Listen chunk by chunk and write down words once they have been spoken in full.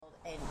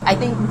I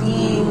think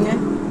being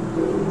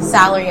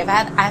salary, I've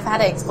had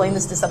to explain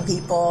this to some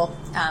people.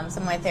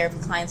 Some of my therapy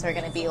clients are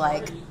going to be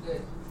like,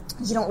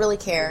 you don't really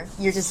care.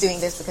 You're just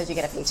doing this because you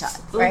get a paycheck,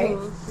 right?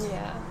 Mm-hmm.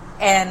 Yeah.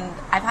 And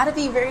I've had to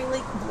be very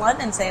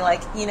blunt and say,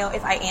 like, you know,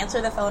 if I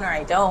answer the phone or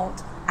I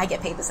don't, I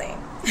get paid the same.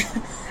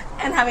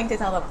 And having to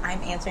tell them,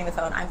 I'm answering the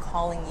phone, I'm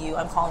calling you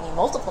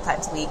multiple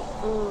times a week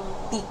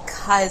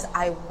because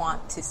I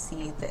want to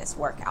see this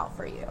work out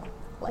for you.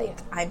 Like,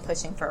 I'm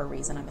pushing for a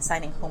reason. I'm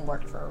assigning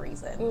homework for a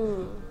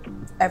reason.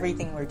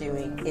 Everything we're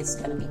doing is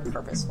going to be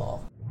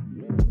purposeful.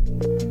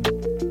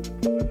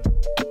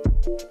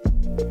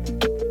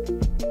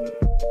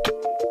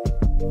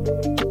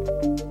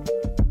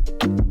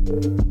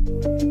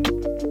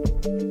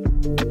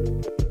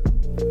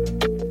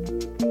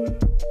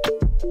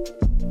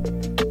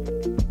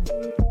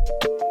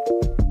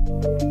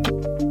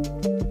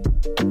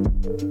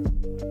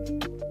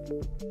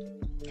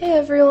 Hey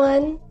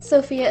everyone,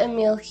 Sophia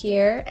Emile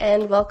here,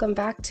 and welcome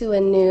back to a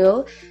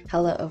new,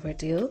 hella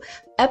overdue,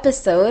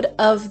 episode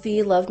of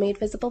the Love Made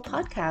Visible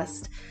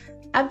podcast.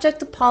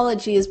 Abject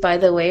apologies, by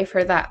the way,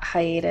 for that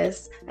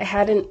hiatus. I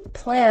hadn't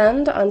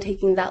planned on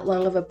taking that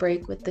long of a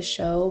break with the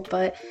show,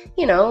 but,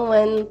 you know,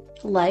 when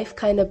life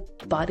kind of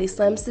body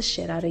slams the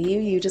shit out of you,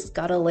 you just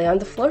gotta lay on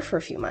the floor for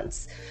a few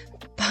months.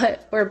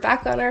 But we're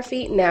back on our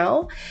feet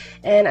now,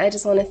 and I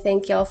just want to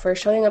thank y'all for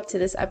showing up to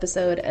this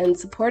episode and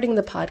supporting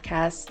the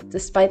podcast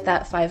despite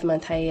that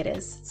 5-month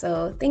hiatus.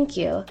 So thank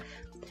you.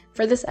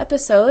 For this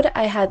episode,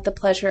 I had the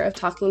pleasure of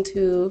talking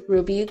to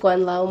Rubi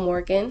Guanlao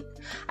Morgan.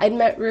 I'd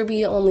met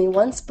Rubi only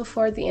once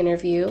before the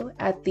interview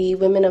at the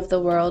Women of the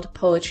World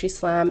Poetry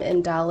Slam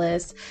in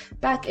Dallas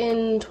back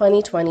in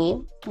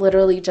 2020,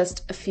 literally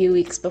just a few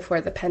weeks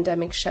before the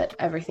pandemic shut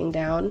everything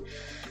down.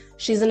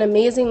 She's an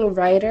amazing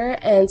writer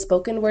and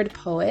spoken word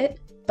poet,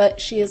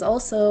 but she is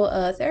also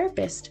a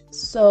therapist.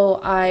 So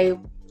I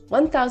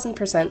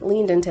 1000%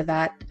 leaned into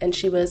that, and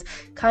she was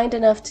kind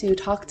enough to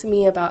talk to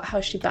me about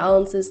how she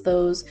balances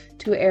those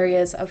two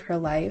areas of her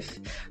life,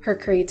 her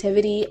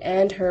creativity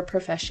and her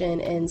profession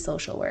in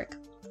social work.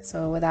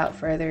 So without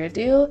further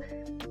ado,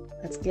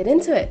 let's get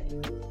into it.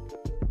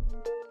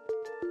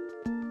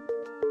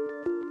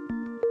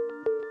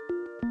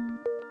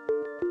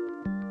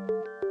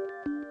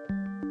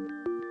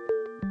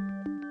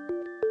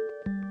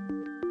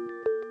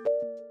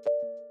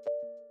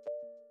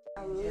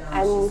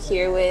 I'm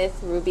here with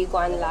Rubi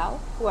Guanlao.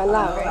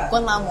 Guanlao, right?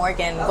 Guanlao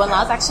Morgan.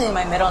 Guanlao is actually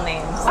my middle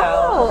name. So,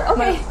 oh,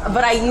 okay.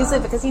 But I use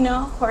it because, you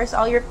know, of course,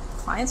 all your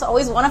clients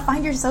always want to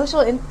find your social,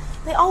 and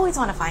they always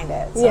want to find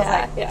it. So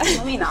I was like,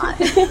 let me not.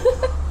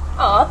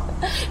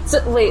 Aw.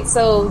 So, wait,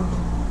 so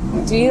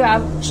do you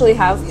actually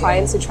have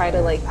clients who try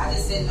to, like,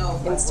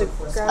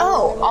 Instagram?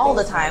 Oh, all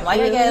the time.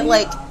 Like, really? I get,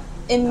 like,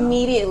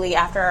 immediately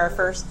after our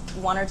first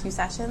 1 or 2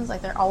 sessions,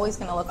 like, they're always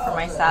going to look for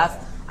my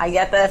stuff. I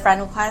get the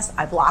friend request,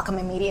 I block them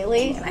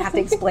immediately, and I have to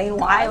explain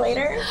why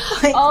later.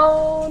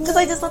 Because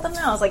I just let them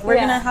know. I was like, we're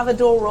going to have a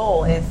dual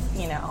role if,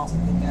 you know,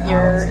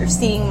 you're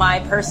seeing my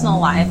personal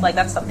life. Like,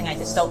 that's something I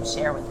just don't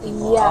share with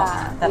people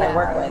that I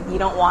work with. You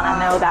don't want to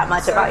know that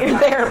much about your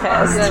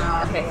therapist.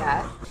 Okay,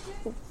 yeah.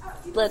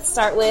 Let's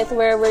start with,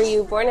 where were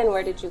you born and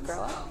where did you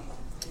grow up?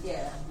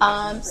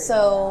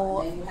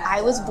 So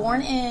I was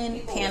born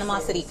in Panama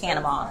City,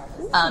 Panama,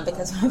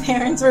 because my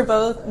parents were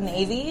both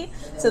Navy.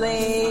 So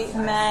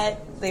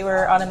they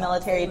were on a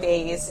military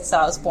base, so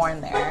I was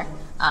born there.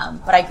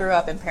 But I grew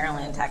up in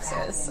Pearland,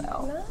 Texas,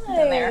 so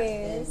been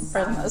there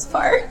for the most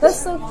part.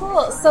 That's so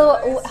cool.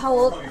 So how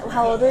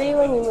old were you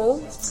when you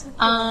moved?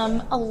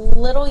 A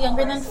little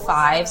younger than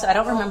 5, so I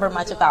don't remember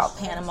much about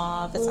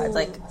Panama besides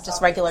like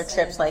just regular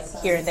trips like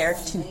here and there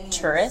to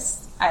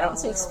tourists. I don't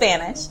speak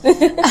Spanish, but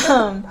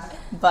I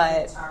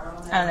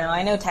don't know.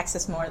 I know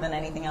Texas more than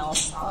anything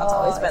else. That's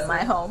always been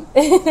my home.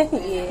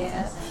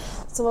 Yeah.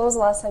 So when was the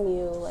last time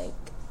you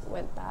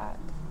went back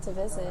to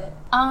visit?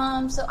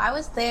 So I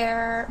was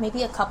there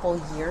maybe a couple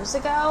years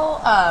ago.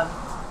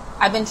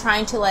 I've been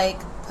trying to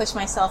push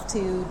myself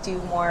to do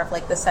more of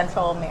the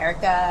Central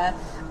America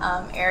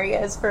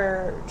areas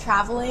for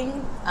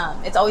traveling.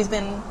 It's always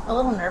been a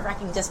little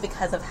nerve-wracking just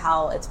because of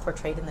how it's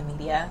portrayed in the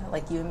media.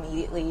 You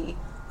immediately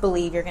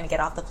believe you're going to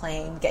get off the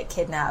plane, get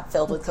kidnapped,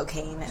 filled with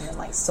cocaine, and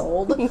then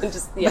sold. But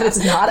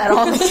it's not at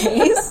all the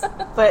case.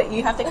 But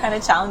you have to kind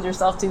of challenge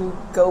yourself to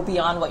go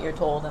beyond what you're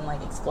told and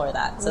explore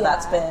that. So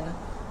that's been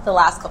the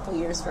last couple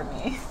years for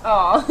me.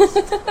 Oh,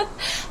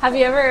 have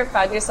you ever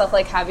found yourself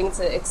having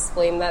to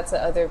explain that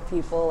to other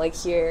people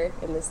here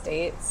in the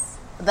States?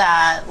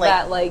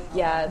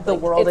 The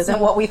world isn't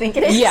what we think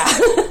it is. Yeah.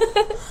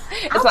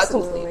 It's not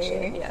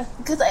complete. Yeah.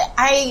 Because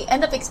I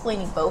end up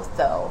explaining both,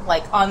 though.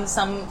 On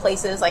some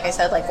places, like I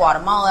said,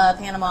 Guatemala,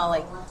 Panama,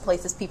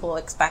 places people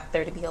expect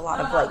there to be a lot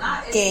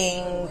of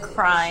gang,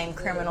 crime,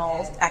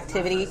 criminal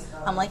activity.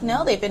 I'm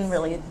no, they've been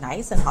really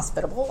nice and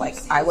hospitable.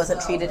 I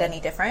wasn't treated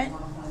any different.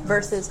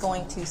 Versus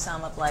going to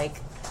some of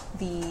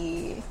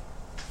the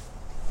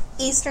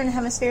Eastern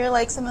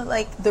Hemisphere, some of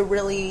the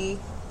really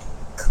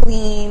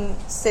clean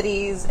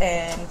cities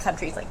and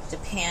countries like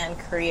Japan,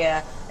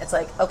 Korea, it's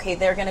like, okay,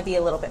 they're going to be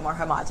a little bit more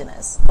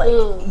homogenous. Like,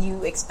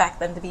 you expect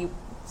them to be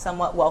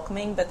somewhat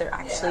welcoming, but they're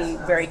actually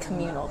very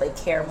communal. They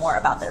care more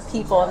about their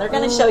people, and they're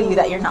going to show you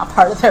that you're not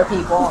part of their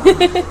people.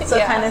 So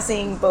kind of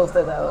seeing both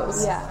of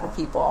those for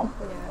people.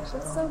 Yeah,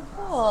 that's so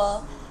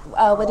cool.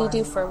 What do you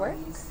do for work?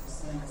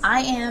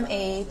 I am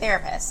a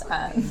therapist.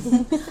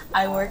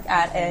 I work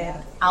at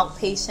an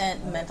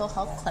outpatient mental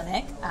health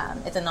clinic.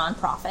 It's a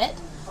nonprofit.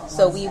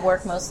 So we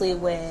work mostly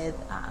with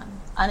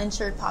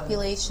uninsured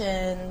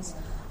populations,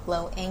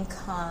 low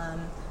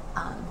income,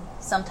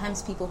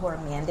 sometimes people who are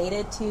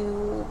mandated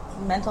to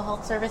mental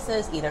health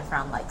services, either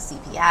from like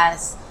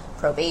CPS,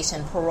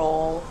 probation,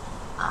 parole,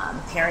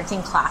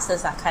 parenting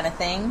classes, that kind of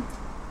thing.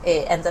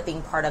 It ends up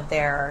being part of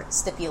their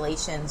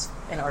stipulations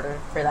in order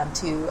for them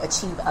to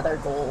achieve other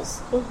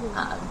goals.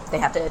 They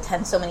have to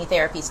attend so many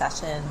therapy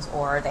sessions,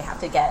 or they have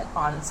to get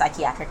on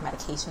psychiatric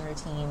medication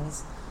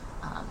routines.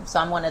 So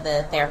I'm one of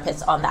the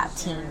therapists on that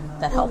team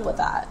that help with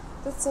that.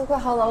 That's so cool.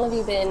 How long have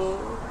you been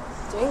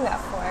doing that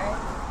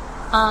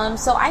for?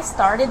 So I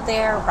started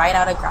there right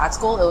out of grad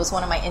school. It was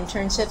one of my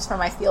internships for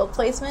my field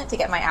placement to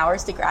get my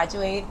hours to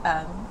graduate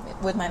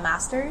with my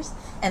master's.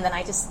 And then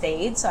I just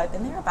stayed. So I've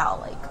been there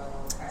about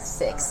like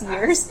 6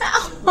 years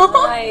now.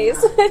 Nice.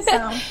 So it's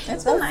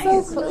been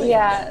nice. So cool.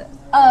 Yeah.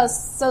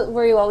 So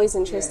were you always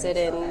interested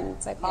in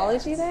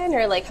psychology then?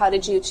 Or like how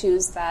did you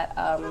choose that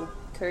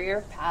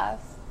career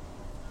path?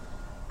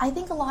 I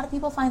think a lot of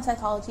people find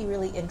psychology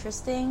really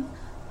interesting.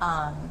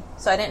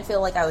 So I didn't feel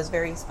like I was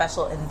very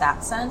special in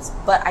that sense,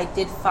 but I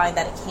did find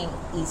that it came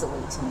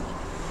easily to me.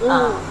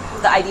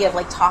 The idea of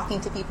like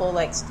talking to people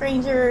like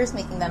strangers,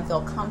 making them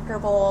feel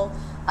comfortable,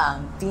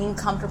 being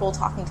comfortable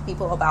talking to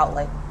people about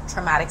like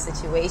traumatic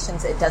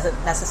situations, it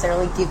doesn't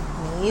necessarily give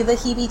me the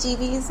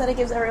heebie-jeebies that it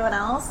gives everyone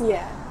else.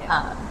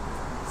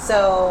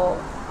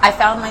 So I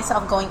found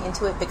myself going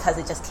into it because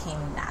it just came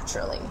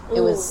naturally.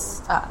 It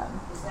was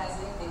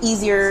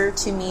easier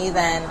to me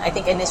than I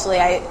think initially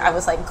I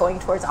was like going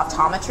towards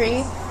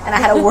optometry, and I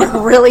had to work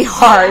really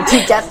hard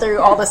to get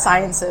through all the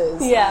sciences.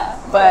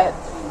 But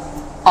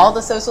all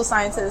the social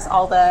sciences,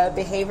 all the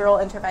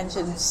behavioral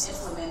interventions,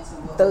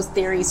 those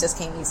theories just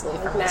came easily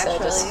for me. Naturally.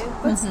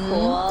 That's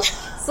cool.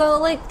 So,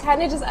 like,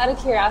 kind of just out of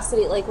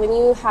curiosity, like, when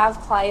you have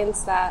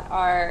clients that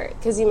are,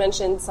 because you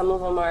mentioned some of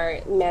them are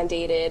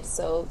mandated,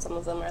 so some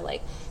of them are,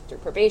 like, through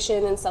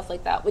probation and stuff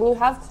like that. When you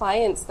have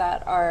clients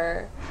that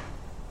are,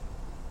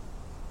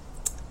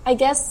 I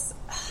guess,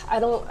 I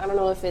don't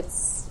know if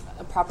it's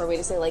a proper way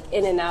to say, like,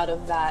 in and out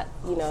of that,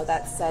 you know,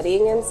 that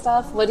setting and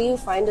stuff, what do you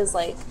find is,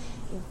 like,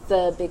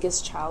 the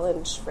biggest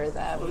challenge for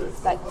them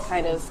that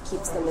kind of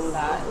keeps them in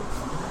that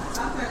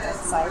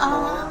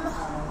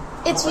cycle?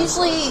 It's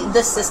usually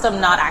the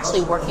system not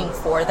actually working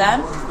for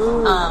them.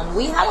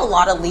 We have a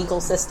lot of legal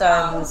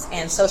systems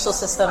and social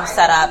systems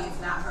set up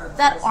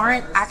that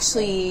aren't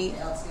actually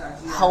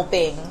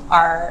helping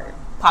our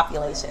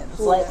populations.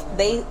 Like,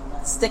 they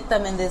stick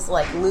them in this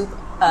like loop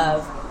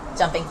of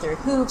jumping through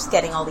hoops,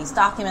 getting all these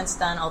documents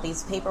done, all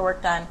these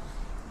paperwork done,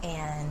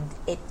 and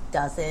it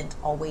doesn't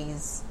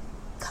always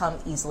come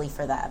easily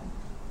for them.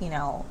 You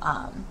know,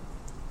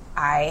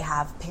 I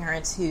have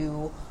parents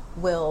who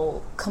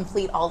will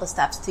complete all the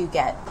steps to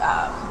get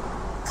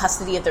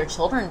custody of their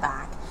children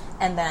back,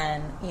 and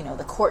then, you know,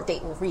 the court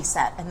date will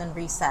reset and then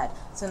reset.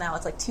 So now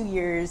it's like 2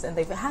 years and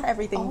they've had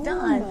everything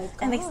done,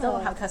 and they still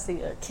don't have custody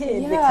of their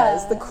kid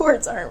because the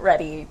courts aren't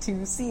ready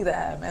to see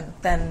them. And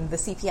then the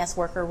CPS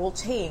worker will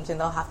change and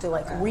they'll have to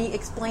like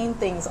re-explain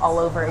things all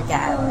over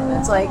again. And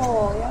it's like,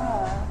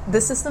 the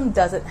system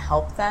doesn't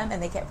help them,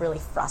 and they get really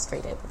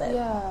frustrated with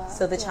it.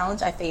 So the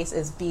challenge I face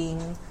is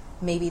being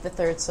maybe the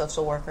third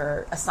social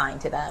worker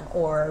assigned to them,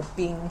 or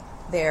being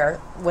there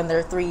when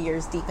they're 3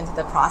 years deep into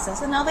the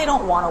process and now they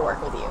don't want to work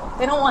with you.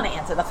 They don't want to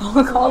answer the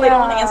phone call. They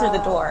don't want to answer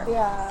the door.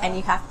 And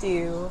you have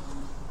to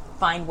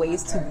find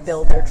ways to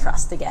build their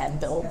trust again,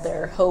 build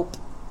their hope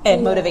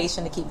and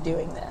motivation to keep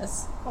doing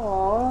this.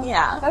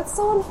 That's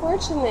so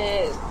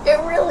unfortunate. It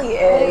really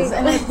is.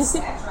 And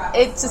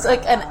it's just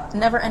like a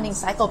never-ending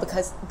cycle,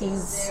 because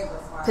these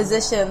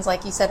positions,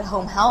 like you said,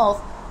 home health,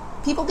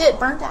 people get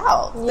burnt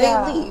out.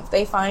 They leave.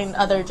 They find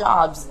other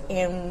jobs.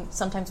 And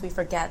sometimes we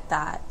forget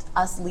that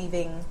us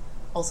leaving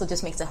also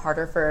just makes it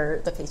harder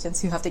for the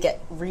patients who have to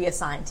get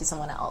reassigned to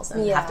someone else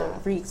and have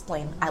to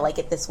re-explain, I like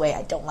it this way,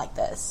 I don't like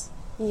this.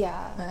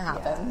 That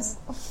happens.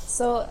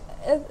 So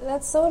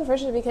that's so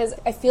unfortunate, because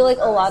I feel like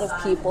a lot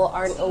of people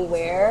aren't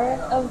aware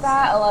of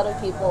that. A lot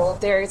of people,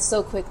 they're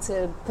so quick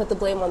to put the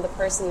blame on the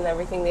person and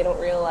everything. They don't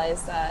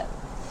realize that.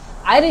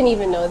 I didn't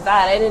even know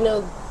that. I didn't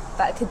know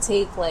that could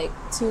take like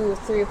 2 or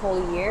 3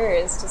 whole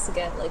years just to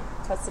get like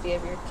custody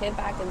of your kid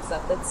back and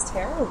stuff. That's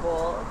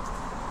terrible.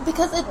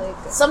 Because it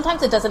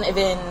sometimes it doesn't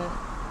even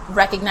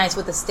recognize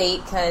with the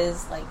state,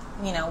 because like,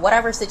 you know,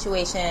 whatever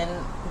situation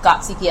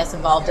got CPS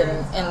involved in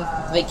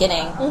the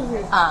beginning,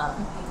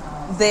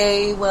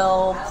 they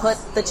will put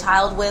the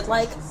child with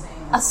like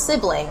a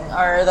sibling,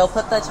 or they'll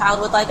put the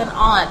child with like an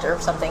aunt or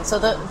something. So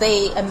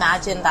they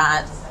imagine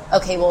that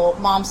okay, well,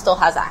 mom still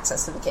has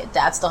access to the kid,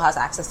 dad still has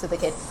access to the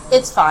kid.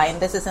 It's fine.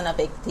 This isn't a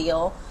big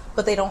deal.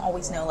 But they don't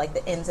always know, like,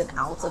 the ins and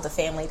outs of the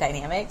family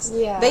dynamics.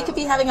 Yeah. They could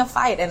be having a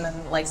fight, and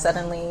then, like,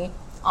 suddenly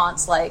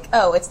aunt's like,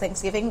 oh, it's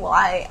Thanksgiving? Well,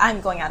 I'm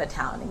going out of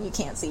town, and you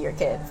can't see your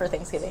kid for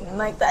Thanksgiving. And,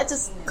 like, that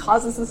just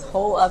causes this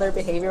whole other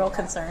behavioral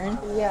concern.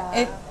 Yeah.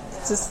 It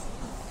just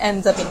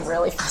ends up being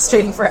really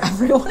frustrating for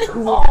everyone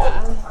involved.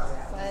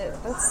 Yeah.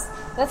 But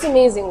that's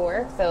amazing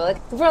work, though.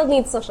 Like, the world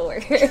needs social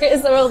workers.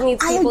 The world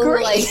needs people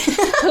who, like,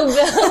 who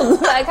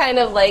build that kind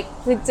of, like,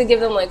 to give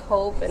them, like,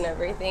 hope and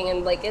everything.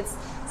 And, like, it's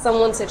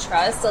someone to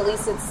trust. At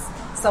least it's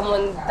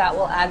someone that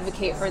will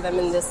advocate for them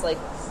in this, like,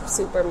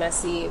 super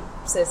messy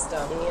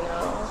system, you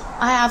know?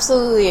 I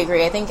absolutely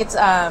agree. I think it's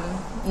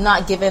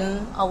not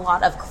given a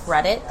lot of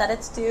credit that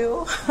it's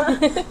due,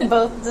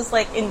 both just,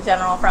 like, in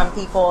general from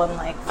people and,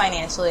 like,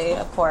 financially,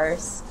 of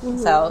course. Mm-hmm.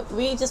 So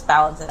we just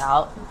balance it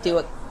out. Do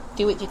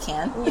what you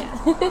can.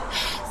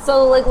 Yeah.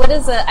 So, like, what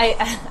is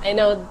I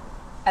know,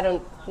 I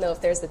don't know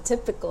if there's a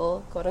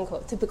typical, quote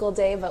unquote, typical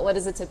day, but what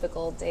does a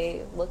typical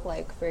day look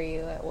like for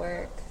you at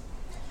work?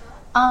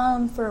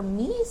 For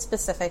me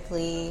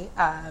specifically,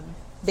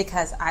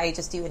 because I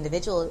just do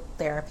individual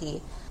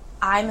therapy,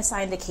 I'm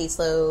assigned a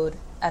caseload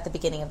at the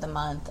beginning of the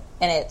month,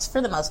 and it's for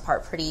the most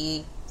part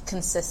pretty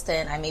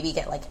consistent. I maybe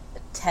get like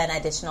 10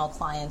 additional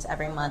clients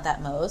every month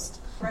at most.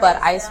 But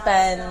I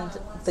spend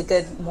the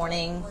good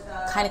morning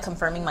kind of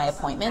confirming my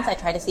appointments. I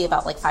try to see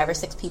about like 5 or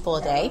 6 people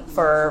a day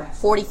for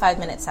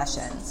 45-minute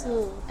sessions.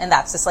 And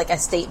that's just like a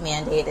state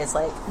mandate. It's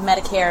like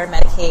Medicare,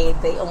 Medicaid,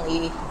 they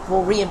only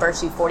will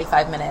reimburse you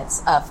 45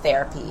 minutes of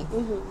therapy.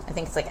 Mm-hmm. I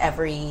think it's like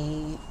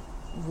every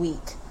week.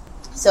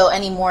 So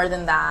any more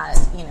than that,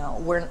 you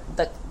know,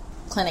 the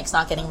clinic's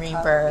not getting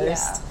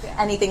reimbursed. Yeah.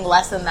 Anything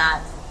less than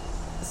that,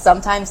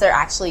 sometimes they're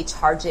actually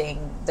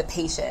charging the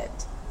patient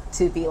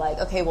to be like,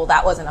 okay, well,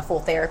 that wasn't a full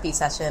therapy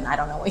session. I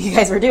don't know what you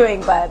guys were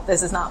doing, but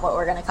this is not what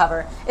we're going to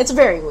cover. It's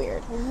very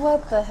weird.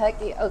 What the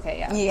heck? Okay,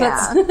 yeah.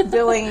 Yeah,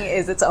 billing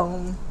is its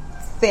own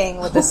thing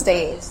with the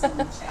state.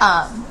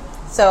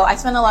 So I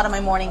spend a lot of my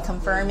morning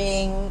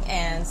confirming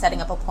and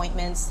setting up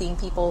appointments, seeing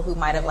people who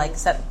might have like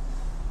set,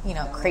 you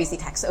know, crazy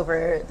texts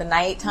over the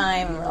night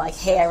time and we're like,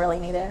 hey, I really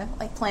need to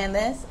like plan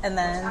this. And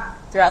then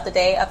throughout the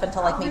day up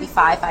until like maybe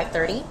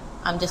 5:30,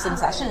 I'm just in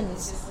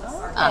sessions.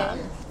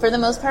 Okay. For the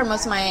most part,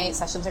 most of my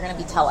sessions are going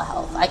to be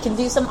telehealth. I can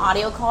do some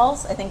audio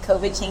calls. I think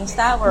COVID changed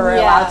that, where we're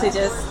allowed to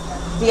just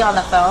be on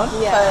the phone.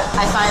 Yeah. But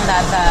I find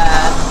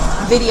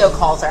that the video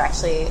calls are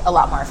actually a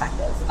lot more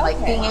effective. Okay.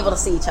 Like, being able to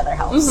see each other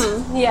helps.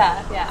 Mm-hmm.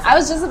 Yeah. I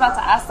was just about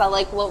to ask that,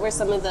 like, what were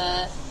some of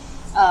the,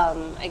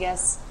 I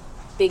guess,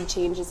 big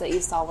changes that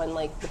you saw when,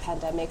 like, the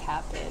pandemic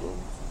happened,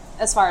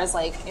 as far as,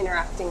 like,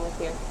 interacting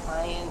with your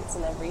clients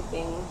and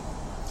everything?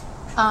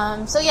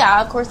 So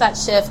yeah, of course that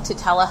shift to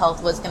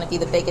telehealth was going to be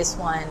the biggest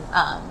one.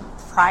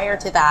 Prior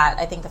to that,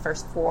 I think the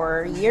first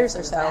 4 years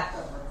or so,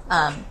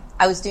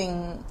 I was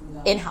doing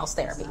in-house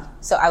therapy.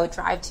 So I would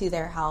drive to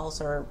their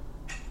house or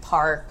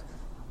park,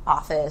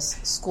 office,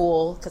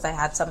 school, because I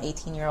had some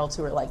 18-year-olds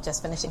who were like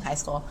just finishing high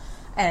school,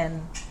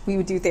 and we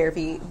would do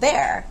therapy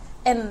there.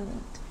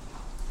 And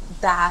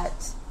that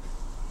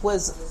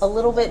was a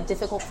little bit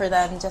difficult for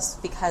them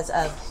just because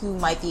of who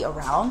might be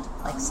around.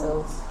 Like,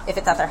 so if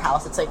it's at their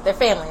house, it's like their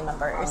family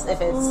members.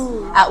 If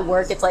it's at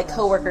work, it's like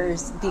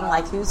coworkers being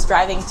like, who's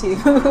driving to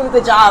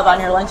the job on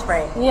your lunch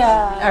break?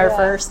 Yeah. Or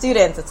for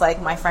students, it's like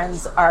my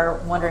friends are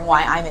wondering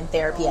why I'm in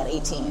therapy at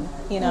 18,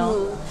 you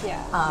know? Mm-hmm.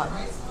 Yeah.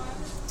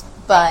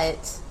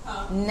 But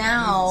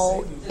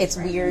now it's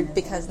weird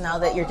because now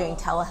that you're doing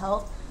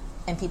telehealth,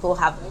 and people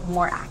have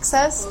more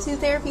access to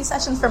therapy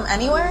sessions from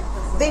anywhere,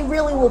 they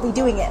really will be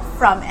doing it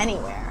from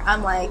anywhere.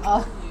 I'm like,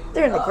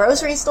 they're in the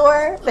grocery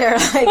store, they're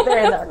in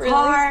their Really?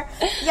 car.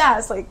 Yeah,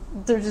 it's like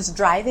they're just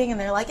driving and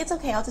they're like, it's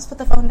okay, I'll just put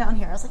the phone down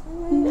here. I was like,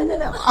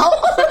 no,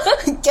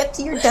 I'll get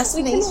to your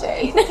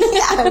destination.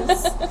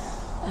 Yes.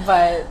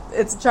 But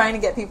it's trying to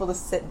get people to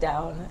sit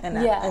down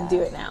and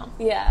do it now.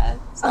 Yeah.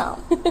 So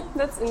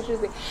that's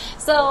interesting.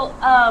 So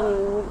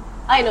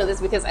I know this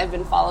because I've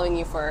been following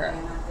you for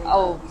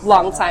a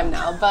long time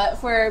now, but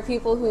for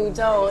people who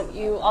don't,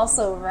 you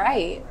also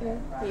write.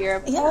 You're a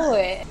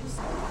poet.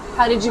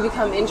 How did you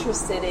become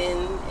interested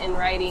in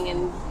writing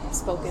and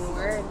spoken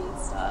word and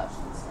stuff?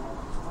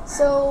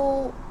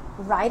 So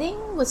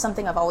writing was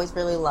something I've always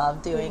really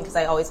loved doing because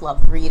I always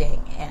loved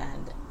reading,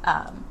 and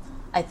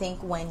I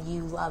think when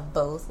you love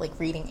both, like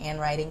reading and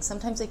writing,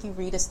 sometimes like you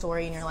read a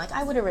story and you're like,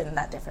 I would have written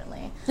that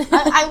differently.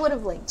 I would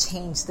have like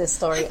changed this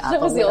story up.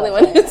 That was the only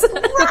one.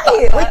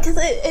 Right, like because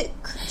it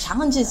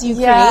challenges you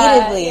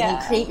creatively,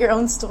 and you create your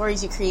own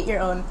stories, you create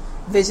your own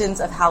visions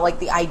of how like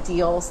the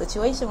ideal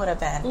situation would have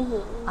been.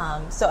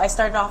 Mm-hmm. So I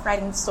started off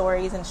writing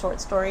stories and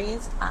short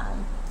stories.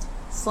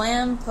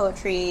 Slam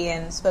poetry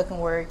and spoken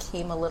word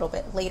came a little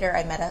bit later.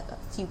 I met a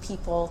few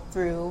people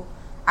through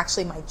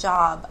actually my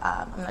job.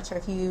 I'm not sure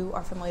if you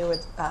are familiar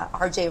with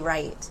R.J.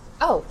 Wright.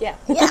 Oh, yeah.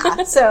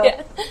 Yeah, so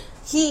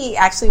he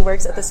actually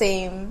works at the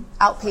same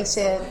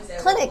outpatient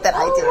clinic that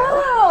I do.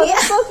 Wow,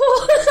 that's so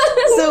cool.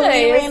 So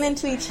Nice. we ran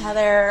into each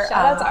other.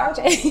 Shout out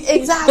to RJ.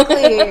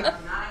 Exactly.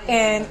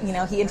 And, you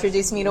know, he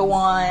introduced me to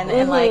one,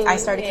 and, like, I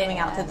started coming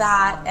out to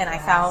that, and I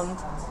found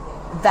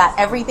that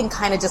everything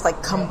kind of just,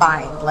 like,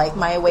 combined. Like,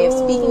 my way of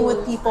speaking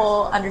with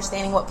people,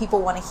 understanding what people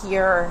want to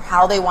hear, or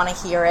how they want to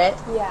hear it.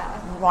 Yeah.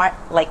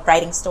 Like,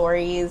 writing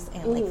stories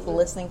and, like,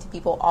 listening to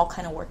people all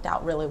kind of worked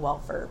out really well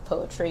for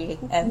poetry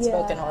and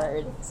spoken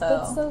word. So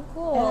that's so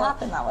cool. It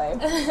happened that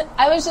way.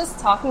 I was just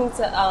talking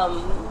to,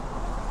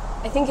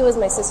 I think it was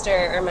my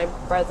sister or my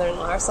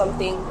brother-in-law or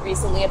something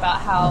recently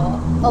about how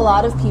a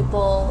lot of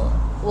people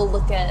will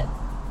look at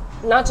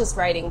not just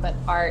writing but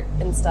art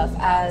and stuff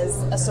as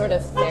a sort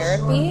of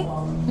therapy.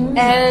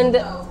 And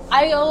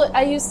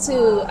I used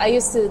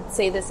to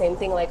say the same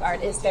thing, like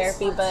art is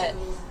therapy, but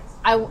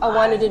I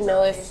wanted to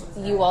know if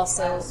you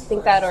also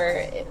think that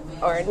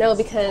or no,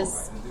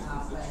 because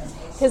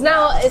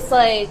now it's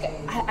like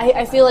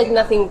I feel like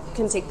nothing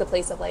can take the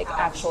place of like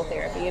actual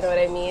therapy, you know what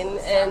I mean?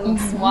 And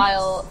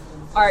while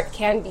art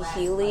can be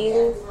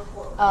healing,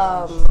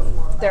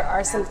 there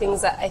are some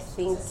things that I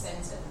think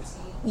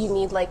you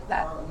need like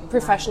that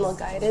professional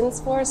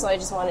guidance for. So I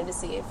just wanted to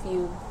see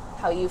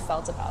how you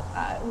felt about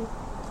that.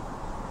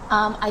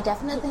 I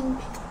definitely think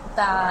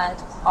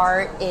that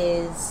art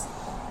is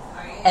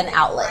an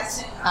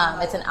outlet.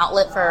 It's an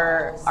outlet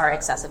for our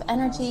excessive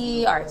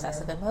energy, our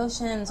excessive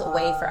emotions, a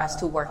way for us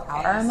to work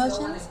out our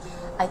emotions.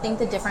 I think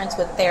the difference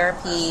with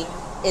therapy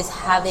is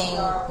having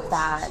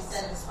that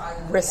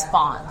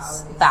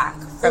response back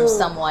from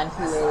someone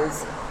who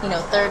is, you know,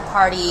 third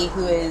party,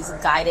 who is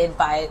guided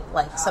by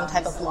like some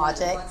type of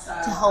logic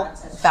to help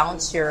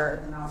bounce your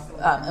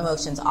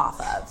emotions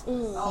off of.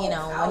 You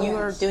know, when you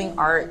are doing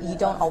art, you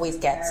don't always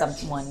get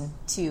someone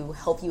to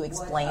help you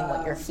explain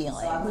what you're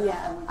feeling.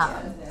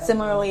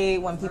 Similarly,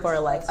 when people are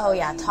like, oh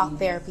yeah, talk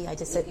therapy, I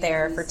just sit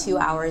there for 2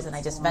 hours and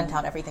I just vent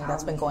out everything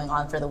that's been going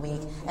on for the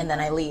week and then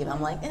I leave.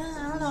 I'm like, I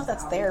don't know if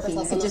that's therapy.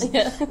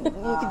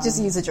 You could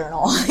just use a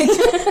journal.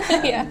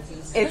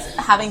 It's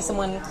having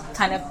someone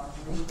kind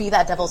of be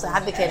that devil's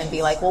advocate and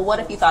be like, well, what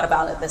if you thought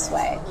about it this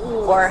way?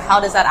 Or how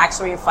does that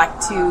actually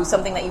reflect to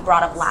something that you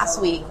brought up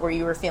last week where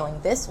you were feeling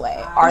this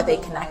way? Are they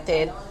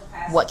connected?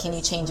 What can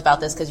you change about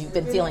this? Because you've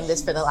been feeling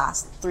this for the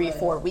last 3 or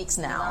 4 weeks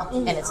now,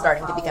 and it's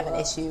starting to become an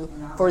issue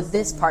for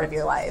this part of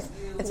your life.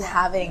 It's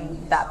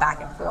having that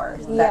back and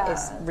forth that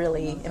is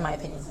really, in my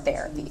opinion,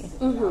 therapy.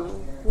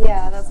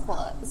 Yeah, that's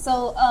cool.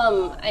 So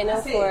I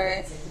know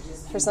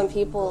for some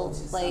people,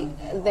 like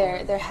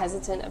they're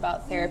hesitant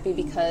about therapy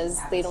because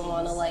they don't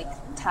want to like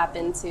tap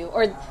into,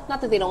 or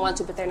not that they don't want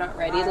to, but they're not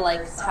ready to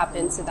like tap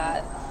into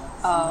that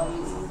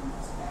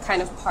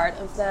kind of part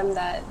of them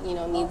that, you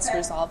know, needs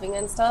resolving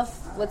and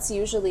stuff. What's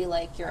usually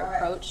like your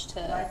approach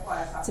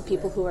to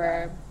people who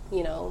are,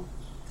 you know,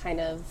 kind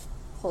of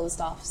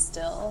closed off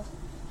still?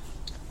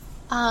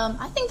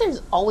 I think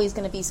there's always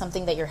going to be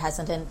something that you're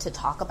hesitant to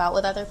talk about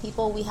with other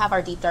people. We have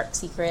our deep, dark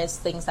secrets,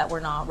 things that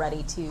we're not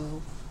ready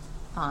to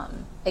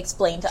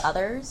explain to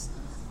others.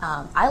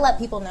 I let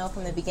people know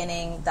from the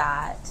beginning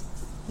that,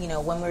 you know,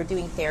 when we're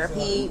doing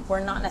therapy, we're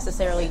not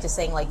necessarily just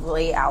saying, like,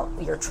 lay out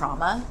your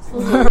trauma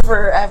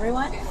for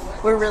everyone.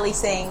 We're really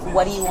saying,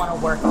 what do you want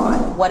to work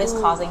on? What is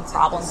causing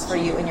problems for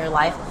you in your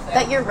life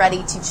that you're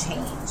ready to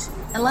change?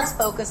 And let's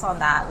focus on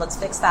that. Let's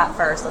fix that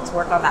first. Let's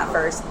work on that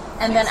first.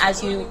 And then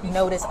as you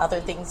notice other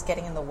things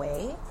getting in the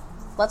way,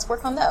 let's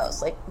work on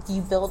those. Like,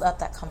 you build up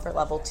that comfort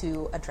level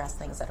to address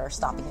things that are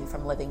stopping you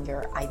from living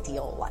your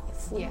ideal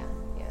life. Yeah.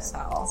 So.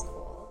 That's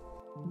cool.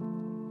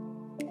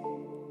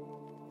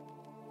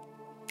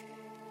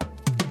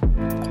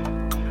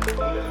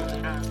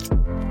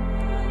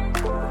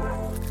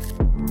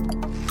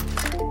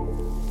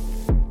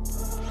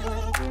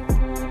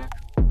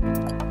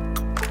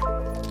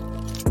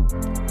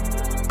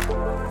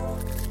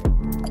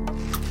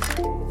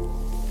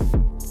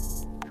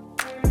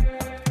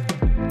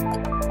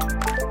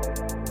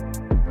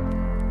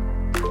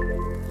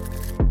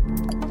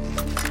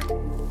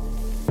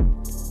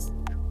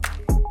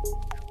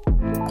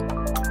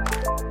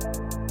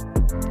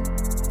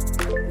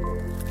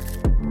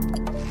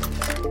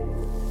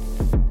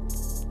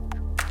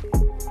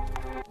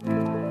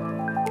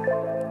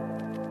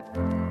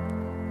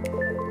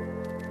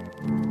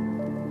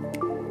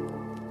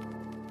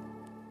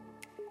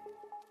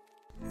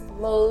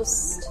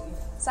 Most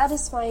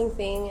satisfying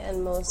thing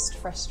and most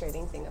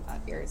frustrating thing about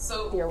your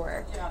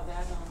work?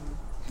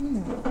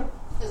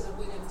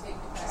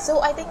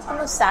 So I think the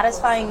most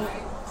satisfying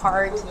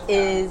part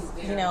is,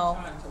 you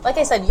know, like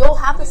I said, you'll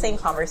have the same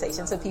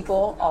conversations with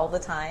people all the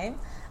time.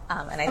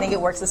 And I think it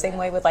works the same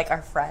way with, like,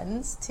 our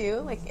friends, too.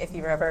 Like, if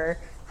you've ever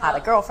had a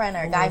girlfriend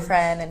or a guy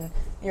friend and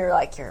you're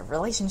like, your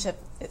relationship,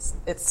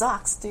 it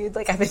sucks, dude.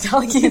 Like, I've been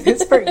telling you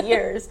this for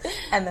years.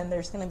 And then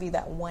there's going to be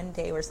that one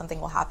day where something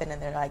will happen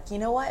and they're like, you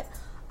know what?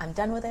 I'm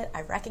done with it.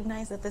 I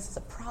recognize that this is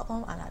a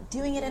problem. I'm not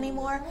doing it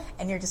anymore.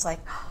 And you're just like,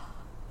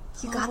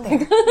 you got there.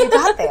 You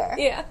got there.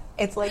 Yeah.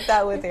 It's like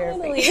that with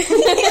therapy.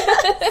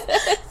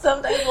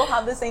 Sometimes we'll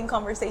have the same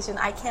conversation.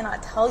 I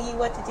cannot tell you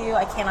what to do.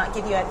 I cannot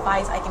give you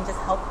advice. I can just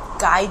help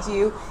guide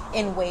you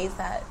in ways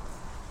that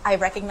I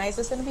recognize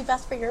is going to be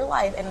best for your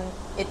life. And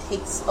it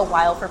takes a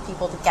while for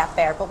people to get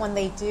there. But when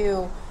they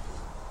do,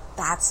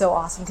 that's so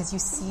awesome because you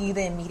see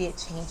the immediate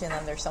change in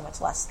them. They're so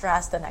much less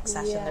stressed. The next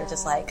session, they're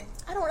just like,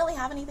 I don't really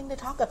have anything to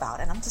talk about.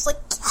 And I'm just like,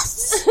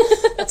 yes,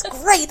 that's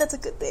great. That's a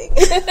good thing.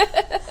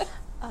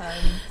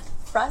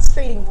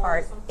 Frustrating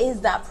part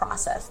is that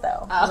process,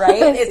 though,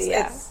 right?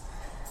 It's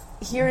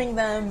hearing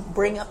them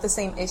bring up the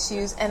same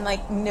issues and,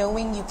 like,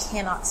 knowing you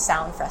cannot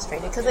sound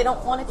frustrated because they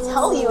don't want to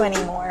tell you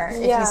anymore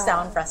if you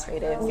sound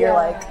frustrated. You're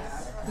like,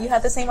 you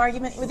had the same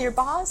argument with your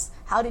boss.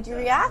 How did you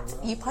react?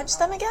 You punched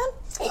them again?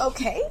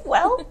 Okay,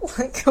 well,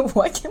 like,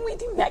 what can we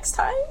do next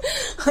time?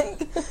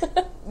 Like,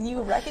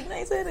 you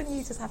recognize it and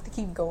you just have to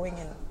keep going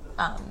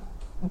and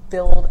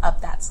build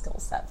up that skill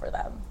set for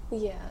them.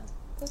 Yeah.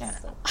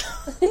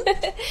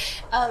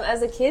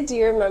 As a kid, do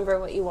you remember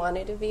what you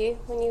wanted to be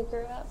when you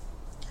grew up?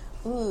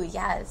 Ooh,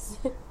 yes.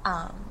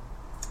 I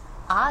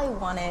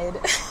wanted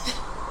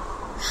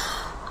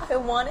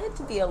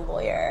to be a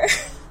lawyer.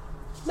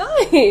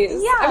 Nice.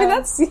 Yeah. I mean,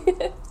 that's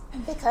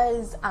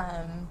because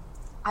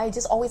I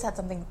just always had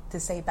something to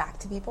say back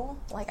to people.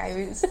 Like I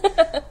was,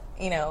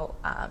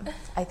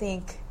 I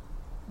think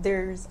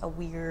there's a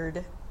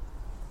weird,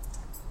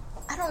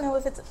 I don't know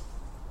if it's,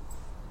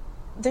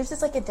 there's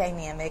just like a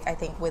dynamic, I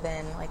think,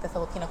 within like the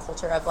Filipino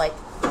culture of like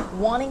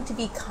wanting to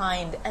be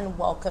kind and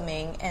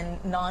welcoming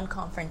and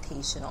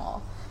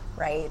non-confrontational,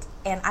 right?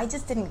 And I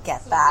just didn't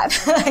get that.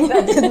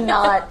 That did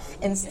not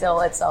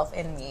instill itself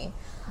in me.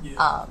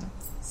 Yeah.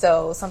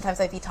 So sometimes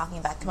I'd be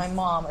talking back to my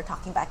mom or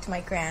talking back to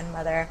my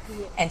grandmother,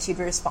 and she'd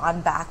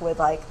respond back with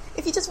like,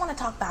 if you just want to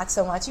talk back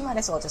so much, you might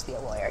as well just be a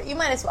lawyer. You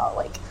might as well,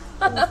 like,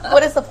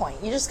 what is the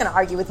point? You're just going to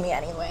argue with me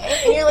anyway.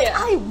 And you're like,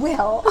 I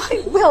will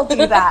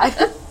do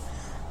that.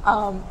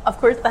 Of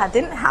course, that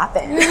didn't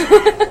happen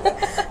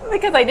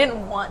because I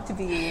didn't want to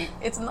be,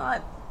 it's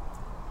not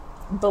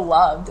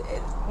beloved,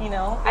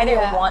 I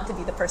didn't want to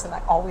be the person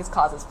that always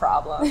causes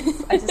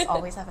problems. I just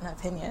always have an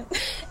opinion.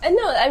 And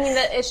no, I mean,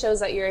 that it shows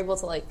that you're able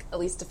to, like, at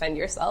least defend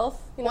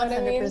yourself. You know 100%. What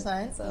I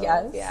mean? So,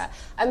 yes. Yeah.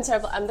 I'm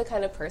terrible. I'm the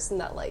kind of person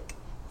that, like,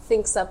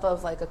 thinks up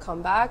of, like, a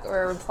comeback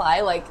or a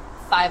reply, like,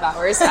 5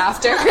 hours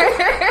after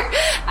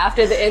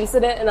after the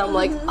incident, and I'm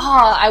like,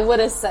 I would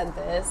have said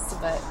this,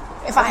 but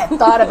if I had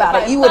thought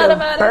about it, you would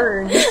have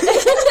burned.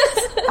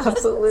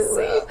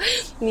 Absolutely. So,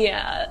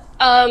 yeah.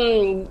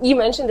 You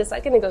mentioned a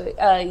second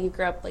ago, you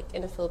grew up like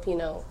in a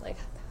Filipino like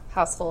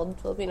household,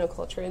 Filipino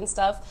culture and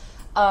stuff.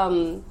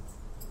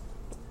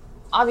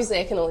 Obviously,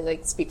 I can only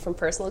like speak from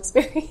personal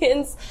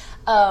experience.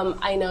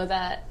 I know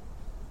that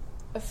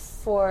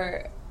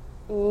for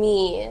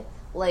me,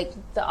 like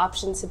the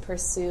option to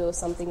pursue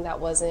something that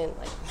wasn't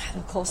like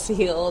medical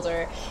field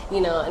or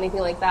anything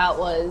like that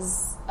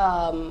was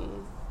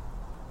kind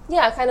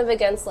of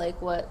against like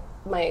what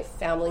my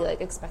family like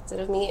expected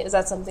of me. Is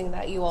that something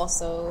that you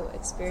also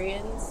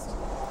experienced?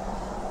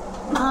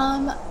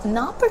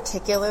 Not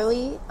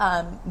particularly,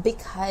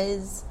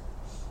 because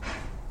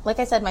like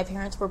I said, my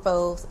parents were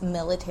both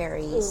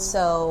military,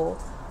 so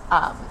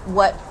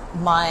what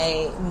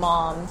my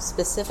mom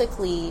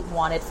specifically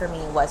wanted for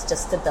me was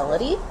just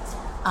stability.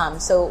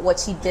 So what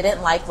she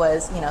didn't like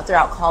was,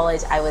 throughout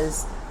college, I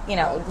was,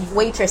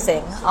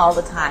 waitressing all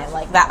the time.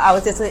 Like that, I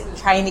was just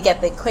trying to get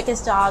the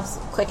quickest jobs,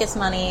 quickest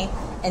money,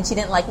 and she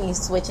didn't like me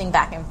switching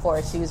back and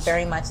forth. She was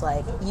very much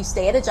like, you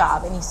stay at a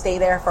job and you stay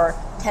there for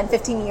 10,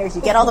 15 years,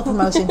 you get all the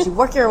promotions, you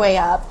work your way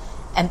up,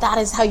 and that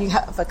is how you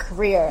have a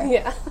career.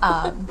 Yeah.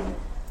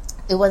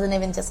 It wasn't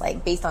even just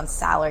like based on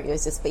salary, it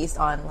was just based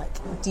on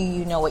like, do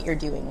you know what you're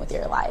doing with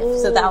your life?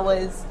 So that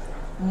was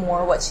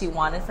more what she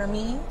wanted for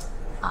me.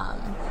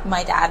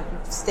 My dad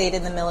stayed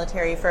in the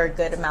military for a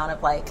good amount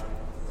of like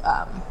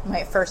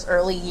my first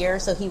early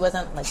years, so he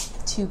wasn't like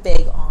too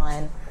big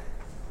on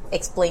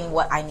explaining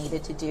what I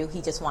needed to do.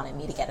 He just wanted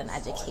me to get an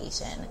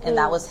education, and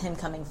that was him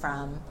coming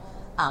from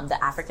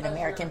the African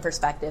American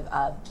perspective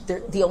of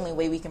the only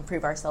way we can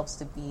prove ourselves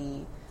to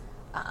be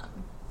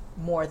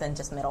more than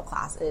just middle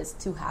class is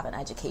to have an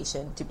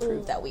education to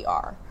prove that we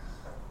are.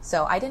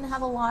 So I didn't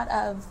have a lot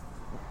of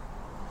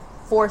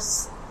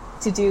force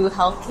to do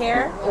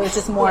healthcare. It was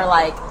just more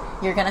like,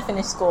 you're going to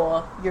finish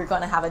school, you're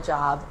going to have a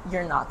job,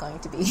 you're not going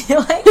to be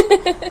like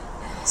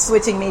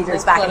switching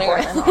majors back and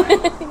forth and all.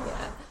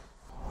 Yeah.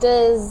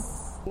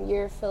 Does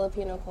your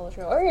Filipino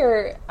culture or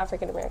your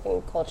African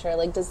American culture,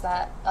 like, does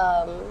that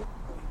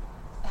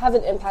have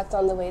an impact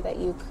on the way that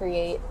you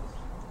create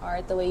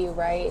art, the way you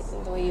write,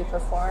 the way you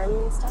perform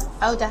and stuff?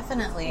 Oh,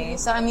 definitely.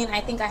 So, I mean,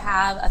 I think I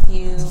have a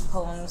few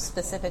poems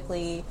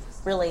specifically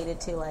related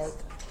to, like,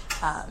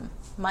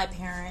 my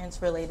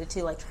parents, related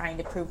to, like, trying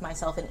to prove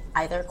myself in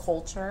either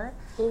culture.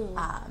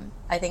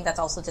 I think that's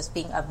also just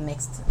being of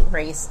mixed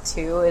race,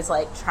 too, is,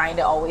 like, trying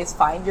to always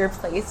find your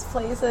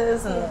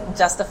places and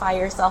justify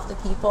yourself to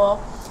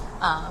people.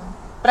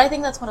 But I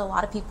think that's what a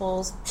lot of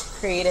people's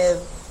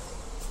creative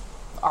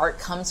art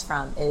comes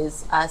from,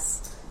 is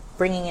us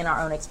bringing in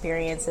our own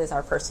experiences,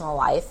 our personal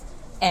life,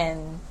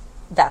 and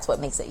that's what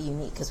makes it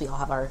unique, because we all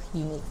have our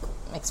unique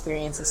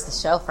experiences to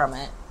show from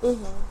it.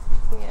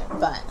 Yeah.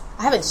 But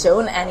I haven't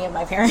shown any of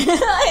my parents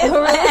any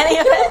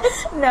of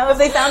it. No, if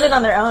they found it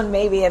on their own,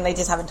 maybe, and they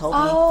just haven't told me.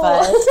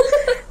 But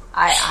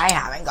I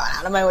haven't gone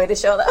out of my way to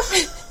show them.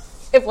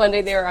 If one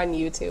day they were on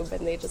YouTube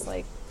and they just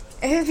like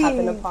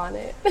happen upon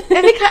it.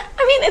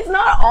 It's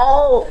not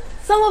all.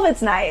 Some of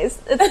it's nice.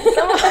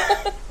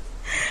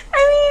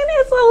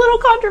 It's a little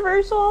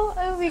controversial.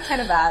 It would be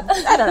kind of bad.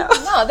 I don't know.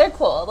 No, they're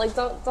cool. Like,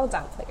 don't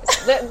downplay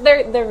yourself.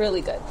 They're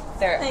really good.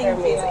 They're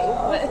amazing.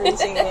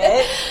 Appreciate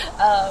it.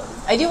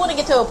 I do want to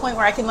get to a point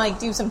where I can like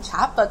do some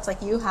chapbooks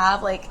like you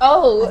have. Like,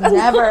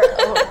 never.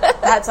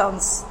 That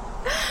sounds.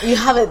 You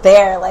have it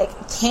there, like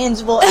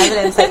tangible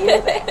evidence that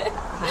you're there.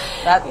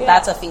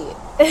 That's a feat.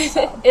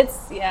 So.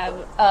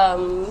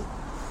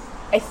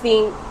 I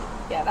think.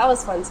 Yeah, that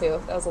was fun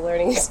too. That was a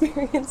learning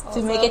experience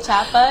also. To make a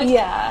chapbook?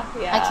 Yeah.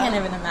 I can't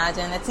even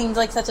imagine. It seems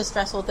like such a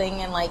stressful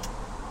thing, and like,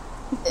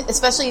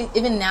 especially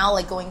even now,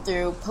 like going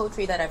through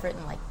poetry that I've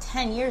written like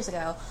 10 years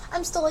ago,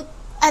 I'm still like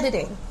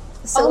editing.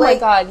 So, my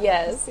God,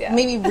 yes. Yeah.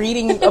 Maybe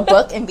reading a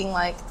book and being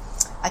like,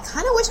 I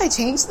kind of wish I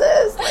changed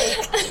this.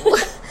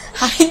 Like,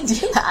 how do you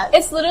do that?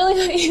 It's literally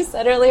what you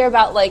said earlier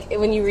about like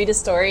when you read a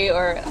story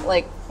or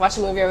like watch a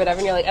movie or whatever,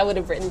 and you're like, I would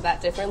have written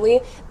that differently.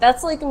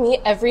 That's like me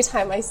every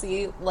time I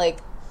see like,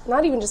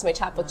 not even just my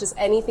chapbook, just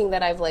anything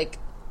that I've like,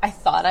 I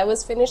thought I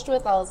was finished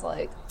with, I was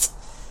like,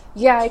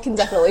 yeah, I can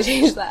definitely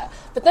change that.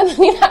 But then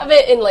when you have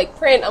it in like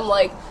print, I'm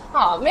like,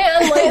 oh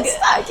man, like,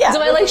 do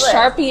I like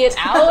Sharpie it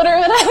out or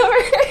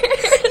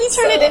whatever? You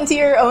turn it into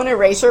your own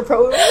erasure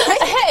program.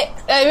 Hey,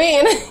 I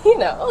mean,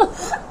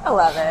 I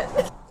love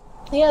it.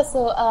 Yeah,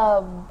 so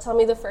tell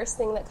me the first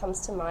thing that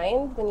comes to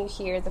mind when you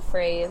hear the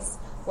phrase,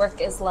 work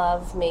is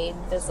love made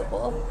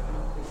visible.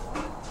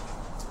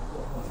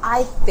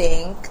 I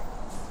think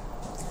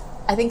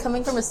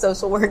coming from a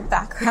social work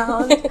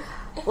background,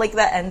 like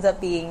that ends up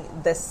being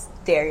the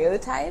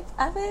stereotype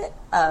of it,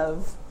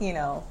 of,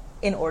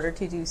 in order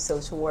to do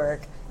social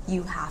work,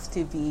 you have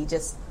to be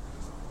just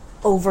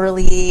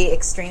overly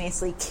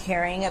extraneously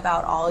caring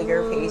about all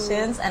your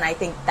patients, and I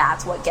think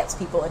that's what gets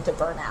people into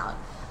burnout.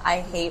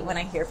 I hate when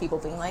I hear people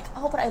being like,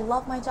 oh, but I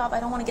love my job. I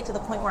don't want to get to the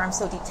point where I'm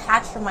so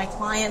detached from my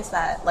clients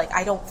that like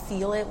I don't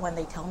feel it when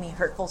they tell me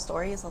hurtful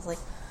stories. I was like,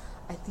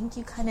 I think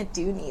you kind of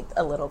do need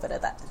a little bit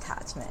of that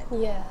detachment.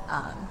 Yeah.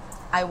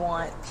 I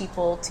want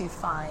people to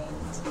find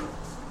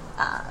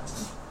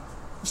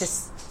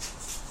just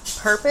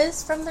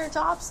purpose from their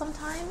job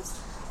sometimes,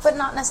 but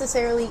not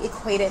necessarily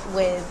equate it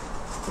with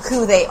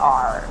who they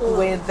are,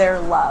 with their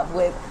love,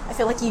 I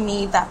feel like you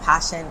need that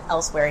passion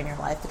elsewhere in your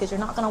life, because you're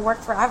not going to work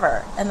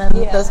forever. And then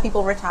those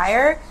people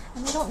retire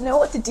and they don't know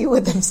what to do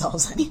with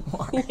themselves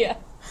anymore. Yeah.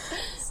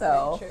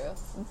 So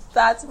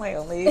that's my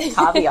only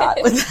caveat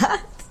with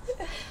that.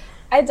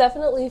 I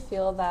definitely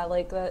feel that,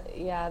 like,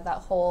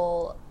 that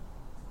whole,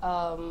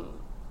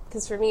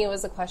 because for me it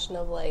was a question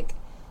of, like,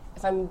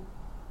 if I'm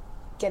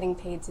getting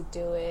paid to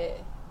do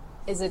it,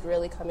 is it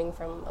really coming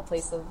from a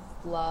place of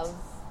love?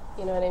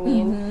 You know what I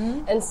mean?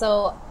 Mm-hmm. And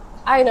so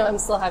I know I'm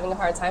still having a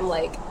hard time,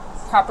 like,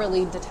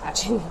 properly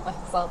detaching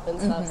myself and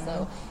stuff,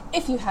 so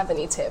if you have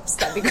any tips,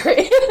 that'd be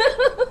great.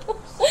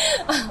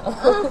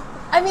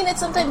 I mean, it's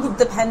sometimes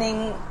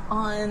depending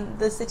on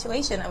the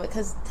situation,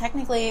 because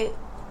technically,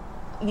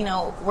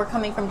 we're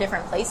coming from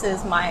different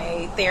places.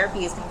 My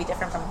therapy is going to be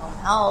different from home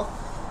health.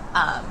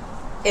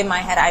 In my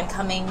head, I'm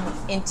coming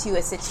into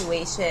a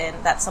situation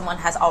that someone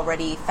has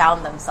already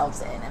found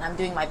themselves in, and I'm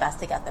doing my best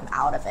to get them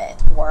out of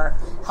it or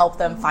help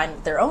them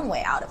find their own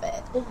way out of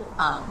it.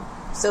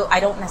 Mm-hmm. So I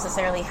don't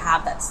necessarily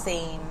have that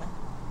same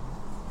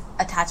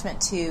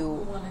attachment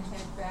to,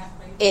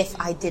 if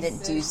I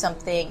didn't do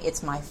something,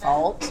 it's my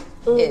fault.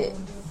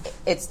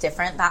 It's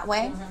different that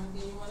way.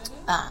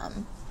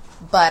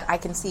 But I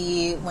can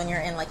see when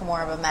you're in like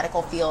more of a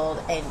medical field,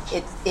 and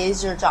it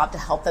is your job to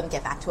help them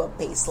get back to a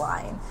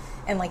baseline.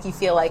 And like you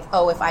feel like,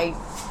 oh, if I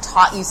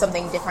taught you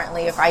something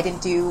differently, if I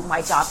didn't do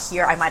my job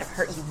here, I might have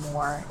hurt you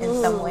more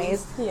in some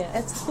ways. Yeah.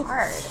 It's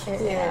hard.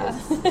 It is.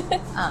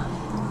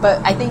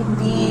 But I think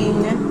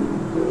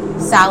being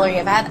salary,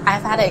 I've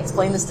had to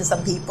explain this to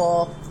some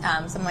people.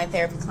 Some of my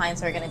therapy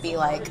clients are going to be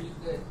like,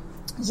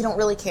 you don't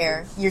really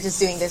care. You're just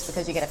doing this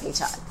because you get a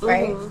paycheck,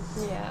 right?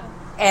 Mm-hmm. Yeah.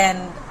 And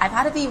I've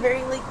had to be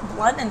very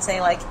blunt and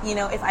say, like,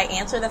 if I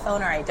answer the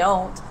phone or I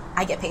don't,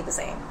 I get paid the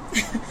same.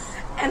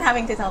 And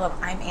having to tell them,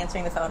 I'm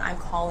answering the phone, I'm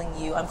calling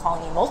you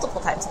multiple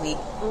times a week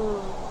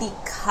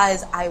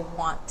because I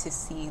want to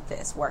see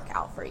this work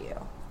out for you.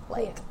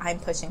 Like, I'm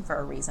pushing for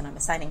a reason. I'm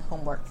assigning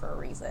homework for a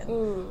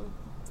reason.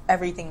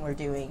 Everything we're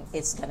doing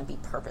is going to be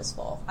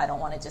purposeful. I don't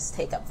want to just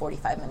take up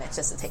 45 minutes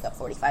just to take up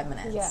 45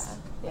 minutes.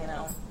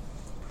 Yeah.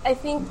 I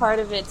think part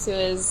of it too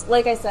is,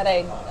 like I said,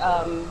 I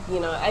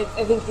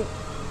think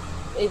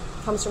it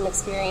comes from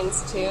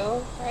experience too,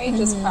 right? Mm-hmm.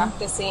 Just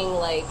practicing,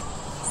 like,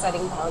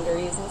 setting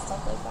boundaries and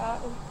stuff like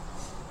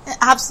that.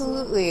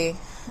 Absolutely.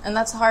 And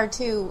that's hard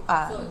too.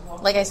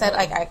 Like I said,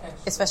 I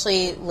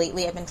especially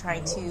lately, I've been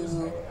trying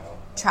to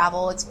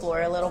travel,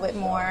 explore a little bit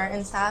more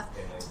and stuff,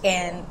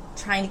 and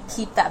trying to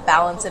keep that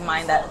balance in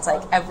mind that it's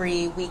like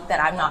every week that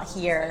I'm not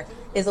here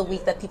is a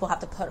week that people have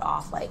to put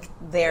off like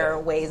their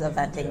ways of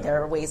venting,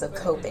 their ways of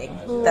coping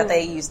that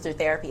they use through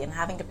therapy, and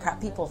having to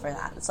prep people for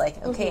that. It's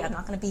like, okay, I'm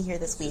not going to be here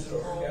this week.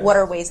 What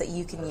are ways that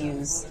you can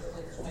use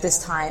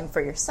this time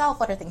for yourself?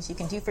 What are things you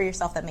can do for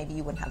yourself that maybe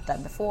you wouldn't have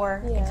done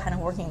before? And kind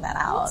of working that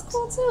out. That's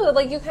cool too.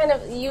 Like you kind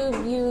of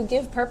you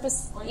give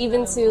purpose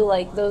even to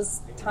like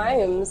those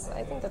times.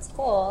 I think that's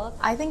cool.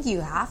 I think you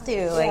have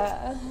to. Like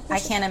I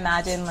can't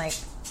imagine, like,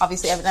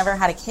 obviously I've never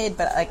had a kid,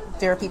 but like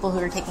there are people who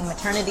are taking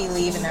maternity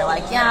leave and they're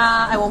like,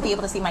 yeah, I won't be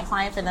able to see my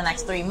client for the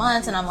next 3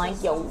 months, and I'm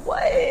like, yo,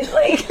 what?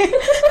 Like,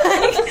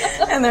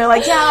 and they're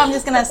like, yeah, I'm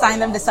just gonna assign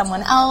them to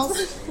someone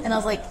else. And I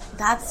was like,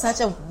 that's such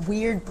a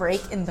weird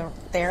break in the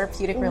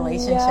therapeutic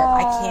relationship.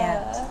 I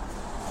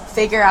can't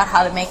figure out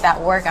how to make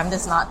that work. I'm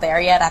just not there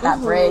yet at that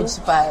bridge,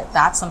 but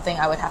that's something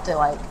I would have to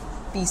like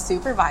be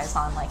supervised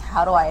on. Like,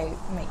 how do I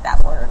make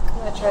that work?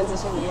 That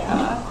transition,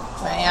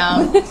 I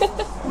am.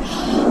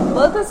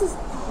 Well, this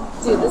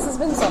has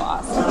been so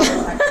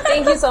awesome.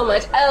 Thank you so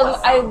much.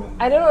 I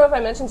don't know if I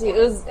mentioned to you,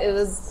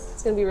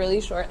 it's going to be really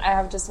short. I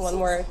have just one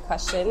more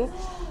question.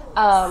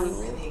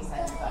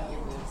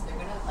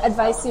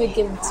 Advice you would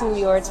give to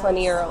your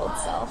 20-year-old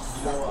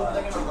self?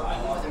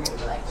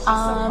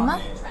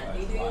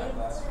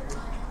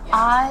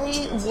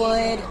 I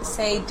would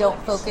say don't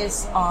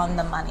focus on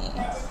the money.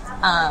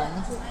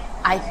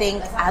 I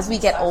think as we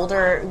get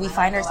older, we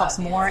find ourselves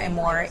more and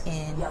more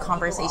in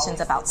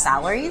conversations about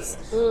salaries,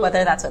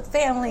 whether that's with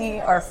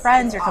family or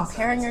friends. You're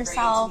comparing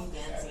yourself,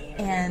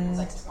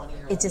 and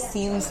it just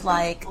seems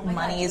like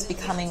money is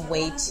becoming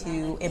way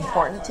too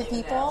important to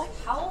people.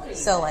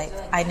 So, like,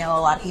 I know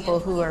a lot of people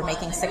who are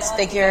making 6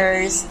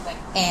 figures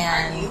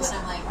and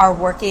are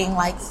working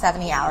like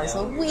 70 hours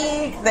a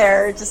week.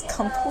 They're just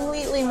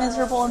completely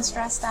miserable and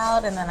stressed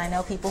out. And then I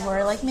know people who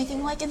are like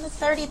making like in the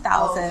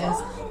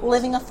 30,000s,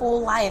 living a full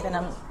life. And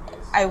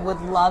I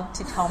would love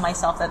to tell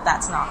myself that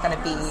that's not going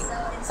to be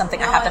something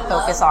I have to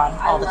focus on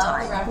all the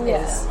time.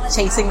 Yes.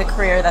 Chasing the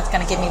career that's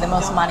going to give me the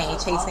most money,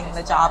 chasing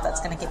the job that's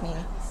going to give me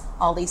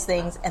all these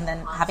things, and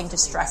then having to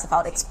stress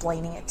about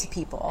explaining it to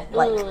people,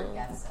 like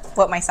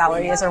what my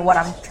salary is or what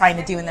I'm trying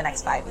to do in the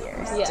next 5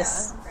 years.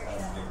 Just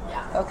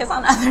focus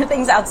on other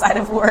things outside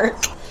of work.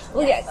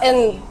 Well, yeah,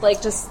 and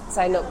like, just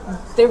side note,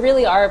 there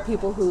really are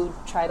people who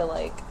try to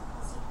like,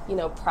 you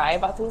know, pry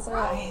about things. Like,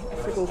 I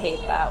freaking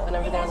hate that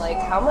whenever they're like,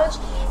 how much?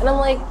 And I'm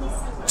like,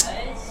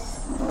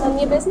 none of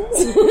your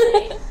business.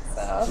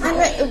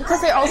 Because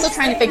they're also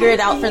trying to figure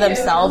it out for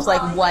themselves,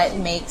 like what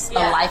makes a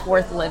life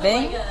worth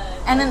living.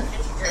 And then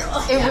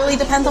it really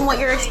depends on what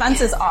your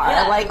expenses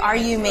are. Like, are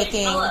you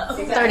making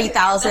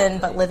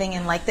 $30,000 but living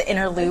in like the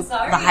inner loop,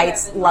 the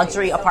Heights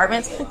luxury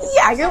apartments?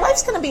 Yeah, your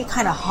life's gonna be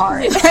kind of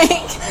hard.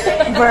 Like,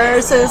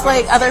 versus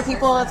like other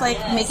people, it's like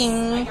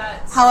making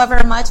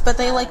however much, but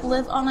they like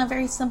live on a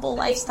very simple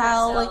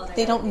lifestyle. Like,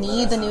 they don't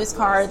need the newest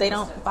car. They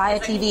don't buy a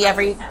TV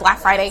every Black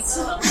Friday.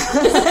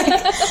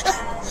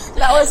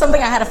 That was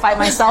something I had to fight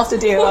myself to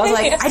do. I was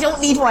like, I don't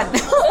need one.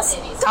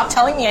 Stop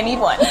telling me I need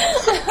one.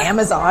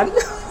 Amazon.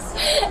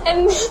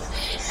 And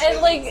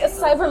like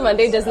Cyber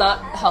Monday does not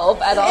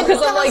help at all,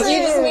 because I'm like, you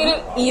just made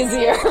it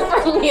easier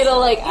for me to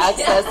like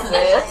access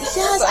this.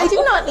 Yes, I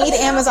do not need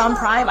Amazon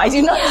Prime. I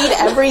do not need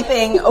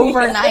everything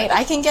overnight.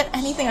 I can get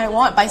anything I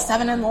want by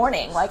 7 in the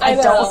morning. Like, I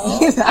don't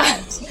need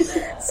that.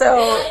 So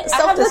I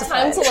have the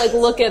time to like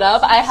look it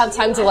up. I have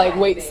time to like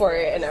wait for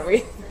it and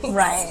everything.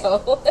 Right.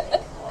 So.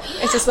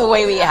 It's just the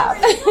way we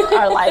have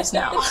our lives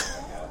now.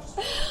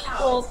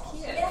 Well,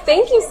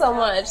 thank you so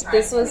much.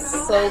 This was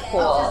so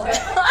cool.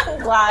 I'm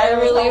glad. I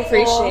really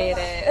appreciate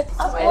it.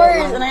 Of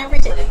course, and I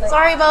appreciate it.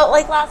 Sorry about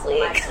like last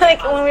week,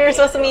 like when we were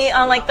supposed to meet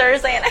on like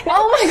Thursday. And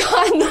oh my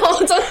God,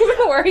 no! Don't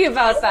even worry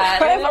about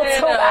that. I felt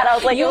so bad. I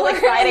was like, it was like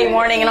Friday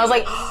morning, and I was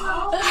like,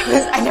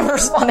 I never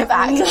responded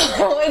back.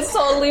 No, it's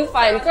totally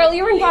fine, girl.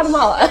 You were in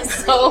Guatemala,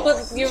 so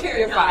you're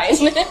fine.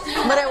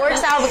 But it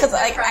works out because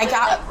like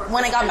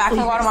when I got back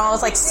from Guatemala, I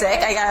was like sick.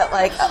 I got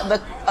like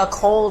a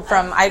cold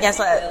from, I guess,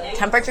 a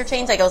temperature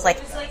change. Like, it was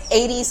like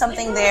 80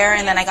 something there,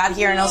 and then I got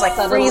here and it was like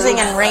freezing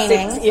and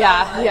raining.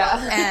 Yeah.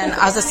 And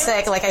I was just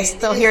sick. Like, I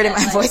still hear it in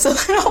my voice a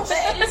little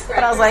bit.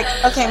 But I was like,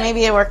 okay,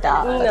 maybe it worked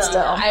out. But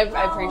still, I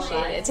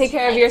appreciate it. Take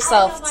care of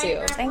yourself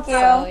too. Thank you.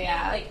 So,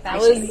 yeah, that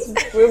was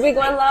Rubi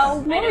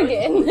Guanlao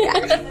Morgan.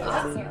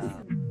 Yeah.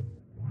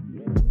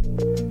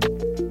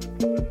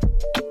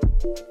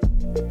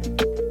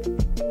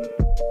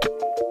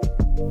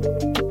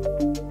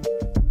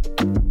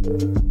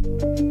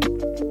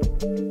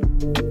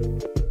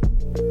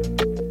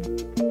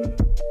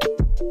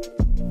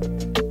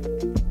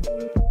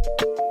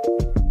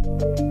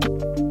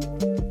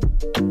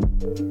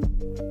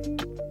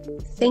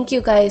 Thank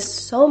you guys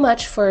so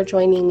much for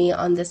joining me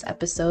on this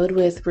episode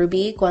with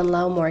Rubi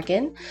Guanlao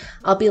Morgan.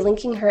 I'll be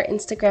linking her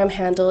Instagram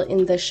handle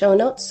in the show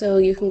notes so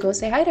you can go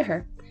say hi to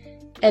her.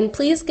 And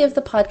please give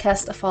the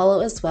podcast a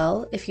follow as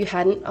well, if you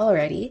hadn't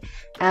already,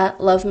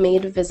 at Love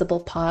Made Visible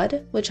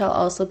Pod, which I'll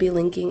also be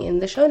linking in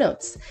the show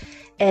notes.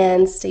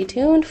 And stay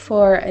tuned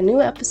for a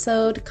new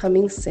episode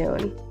coming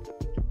soon.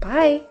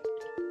 Bye!